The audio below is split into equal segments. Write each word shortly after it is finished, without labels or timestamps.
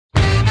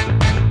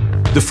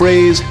The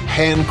phrase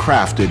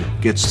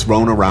handcrafted gets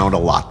thrown around a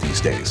lot these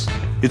days.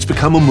 It's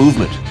become a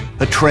movement,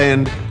 a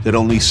trend that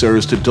only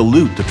serves to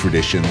dilute the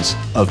traditions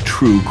of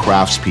true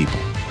craftspeople.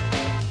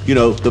 You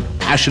know, the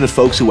passionate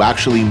folks who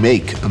actually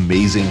make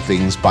amazing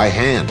things by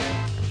hand,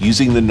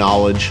 using the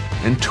knowledge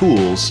and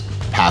tools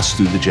passed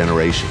through the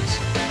generations.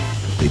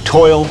 They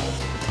toil,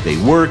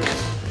 they work,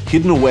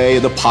 hidden away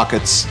in the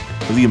pockets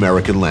of the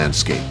American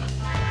landscape.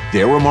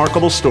 Their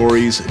remarkable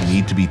stories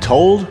need to be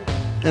told,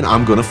 and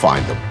I'm gonna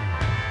find them.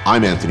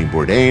 I'm Anthony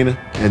Bourdain,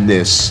 and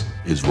this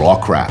is Raw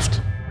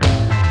Craft.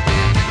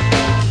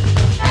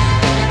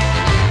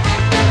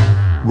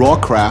 Raw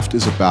Craft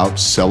is about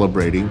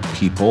celebrating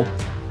people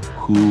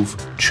who've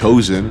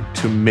chosen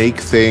to make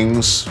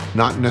things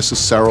not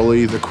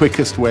necessarily the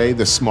quickest way,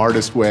 the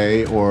smartest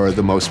way, or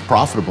the most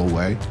profitable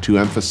way, to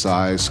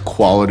emphasize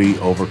quality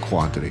over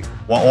quantity.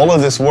 Well, all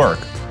of this work,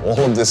 all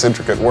of this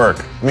intricate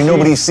work, I mean,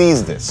 nobody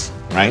sees this,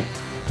 right?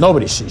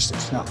 Nobody sees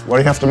this, no. Why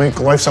do you have to make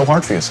life so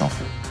hard for yourself?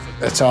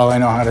 That's all I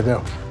know how to do.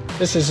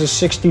 This is a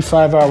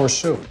 65-hour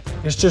suit.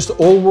 It's just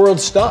old world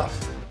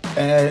stuff.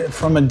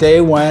 From a day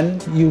when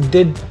you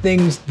did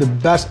things the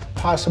best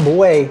possible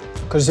way,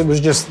 because it was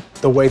just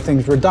the way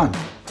things were done.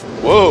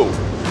 Whoa,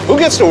 who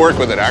gets to work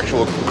with an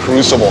actual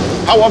crucible?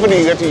 How often do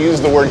you get to use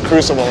the word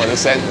crucible in a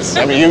sentence?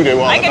 I mean, you do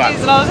all the time. I get to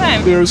use it all the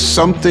time. There's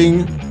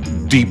something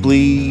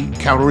deeply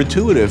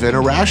counterintuitive and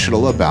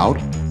irrational about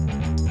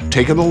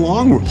taking the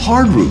long,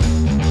 hard route.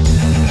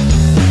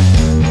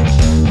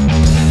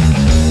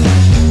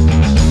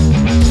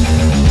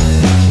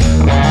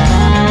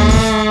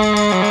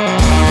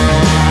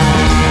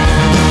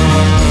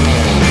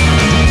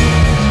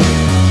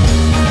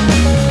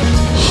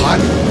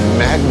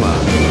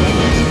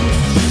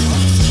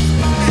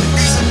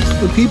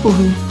 The people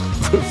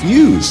who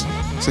refuse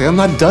say, I'm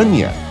not done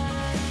yet.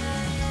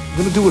 I'm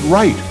gonna do it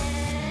right.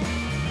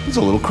 It's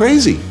a little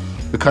crazy.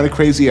 The kind of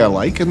crazy I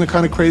like and the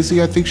kind of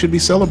crazy I think should be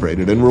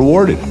celebrated and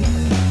rewarded.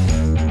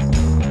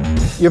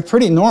 You're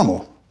pretty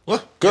normal.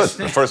 Well, good.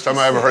 The first time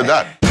I ever heard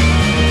that.